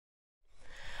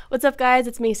What's up, guys?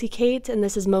 It's Macy Kate, and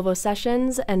this is Movo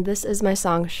Sessions, and this is my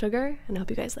song Sugar, and I hope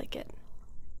you guys like it.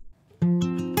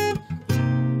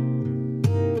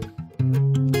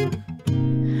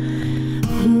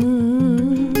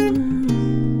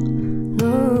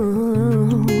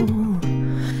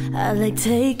 I like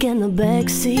taking the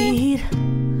backseat,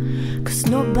 'cause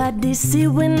nobody see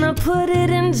when I put it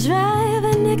in drive,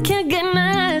 and it can get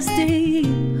nasty.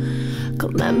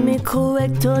 Come at me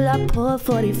correct till I pour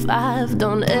 45.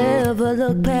 Don't ever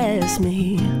look past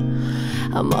me.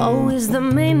 I'm always the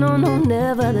main, no,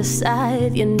 never the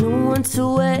side. You're no one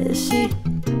too ashy.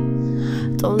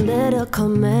 Don't let her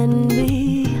command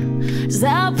me, 'cause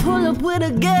I'll pull up with a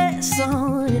gas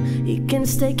on. You can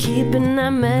stay keeping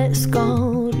that mask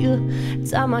on. You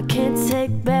time I can't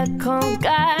take back on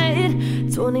guide.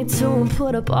 22 and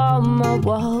put up all my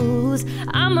walls.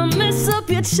 I'ma mess up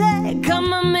your check.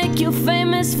 I'ma make you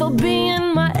famous for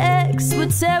being my ex. We're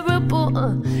terrible,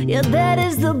 yeah, that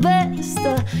is the best.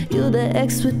 You're the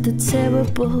ex with the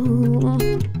terrible.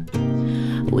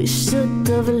 We should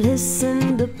have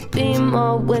listened to be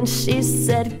more when she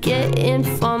said get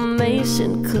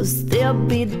information, 'cause there'll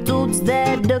be dudes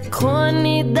that are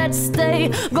corny that stay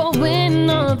going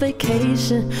on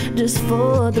vacation just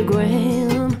for the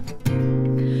gram.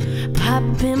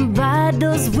 Popping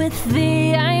bottles with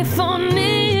the iPhone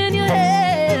in your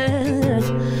hand.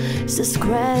 Just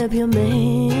grab your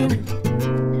man.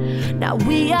 Now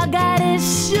we all got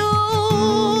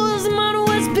issues. Mine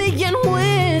was being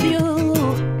with you.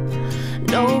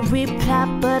 No reply,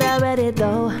 but I read it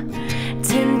though.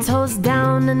 10 toes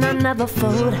down and I never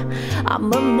fold.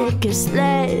 I'ma make it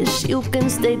splash. You can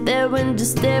stay there and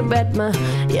just stare at my.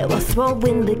 Yeah, we'll throw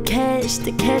in the cash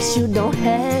you don't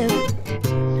have.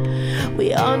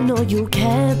 We all know you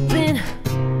capping.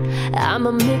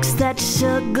 I'ma mix that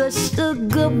sugar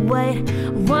white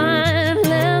wine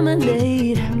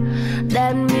lemonade.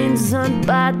 That means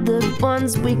unbothered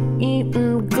ones we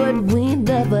eatin' good we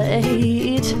never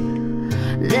ate.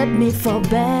 Let me fall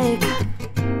back,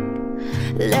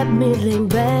 let me lean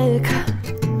back,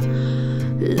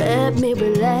 let me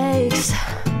relax.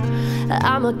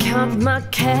 I'ma count my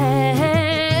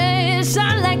cash.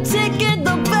 I like taking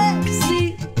the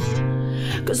backseat,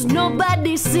 'cause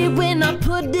nobody see when I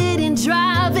put it in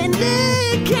drive, and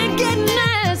it can get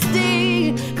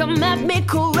nasty. Come at me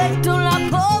correct till I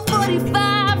pour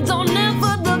 45. Don't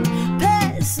ever look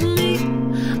past me.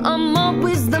 I'm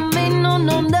always the main, no,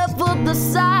 never the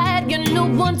side. You're no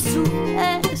one too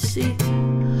ashy.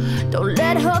 Don't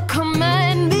let her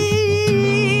command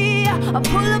me. I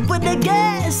pull up with the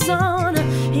gas on.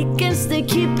 He can stay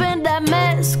keeping that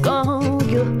mask on.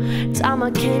 You time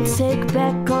I can't take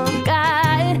back on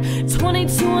guide.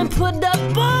 22 and put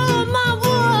up all my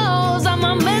walls.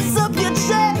 I'ma mess up your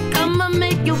check. I'ma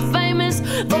make you famous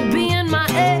for being my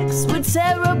ex. We're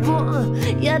terrible,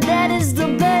 yeah, that is the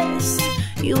best.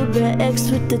 You the ex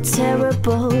with the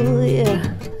terrible, yeah.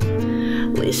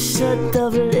 We should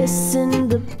have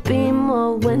listened to be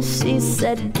more when she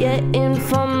said get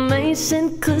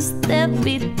information, 'cause there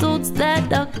be dudes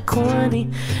that are corny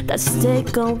that stay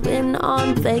going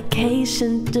on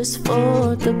vacation just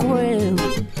for the gram.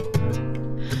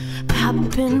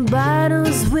 Popping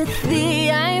bottles with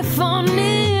the iPhone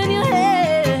in your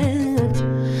hand.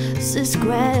 Just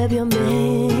grab your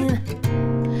man.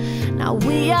 Now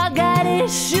we all got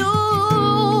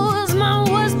issues. Mine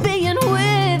was being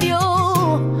with you.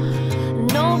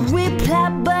 No reply,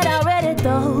 but I read it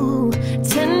though.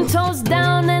 10 toes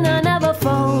down and I never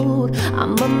fold.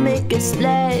 I'ma make it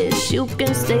splash. You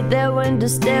can stay there and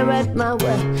just stare at my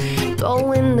way.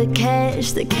 Throw in the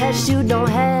cash you don't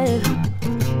have.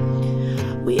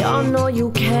 We all know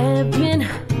you capping.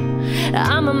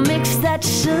 I'ma mix that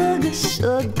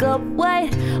sugar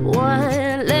white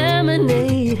wine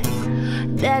lemonade.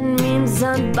 That means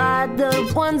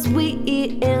unbothered ones we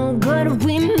eatin' good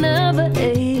we never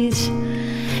age.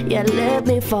 Yeah, let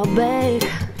me fall back,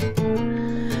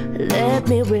 let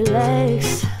me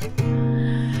relax,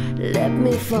 let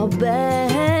me fall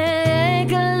back,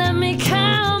 let me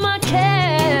count my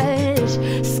cash.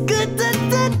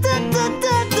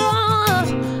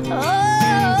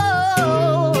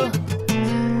 Oh,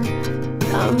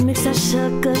 I'll mix that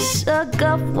sugar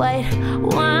white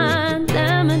wine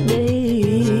lemonade.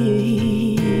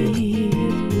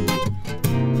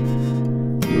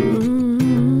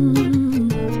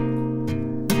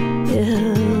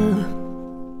 Yeah.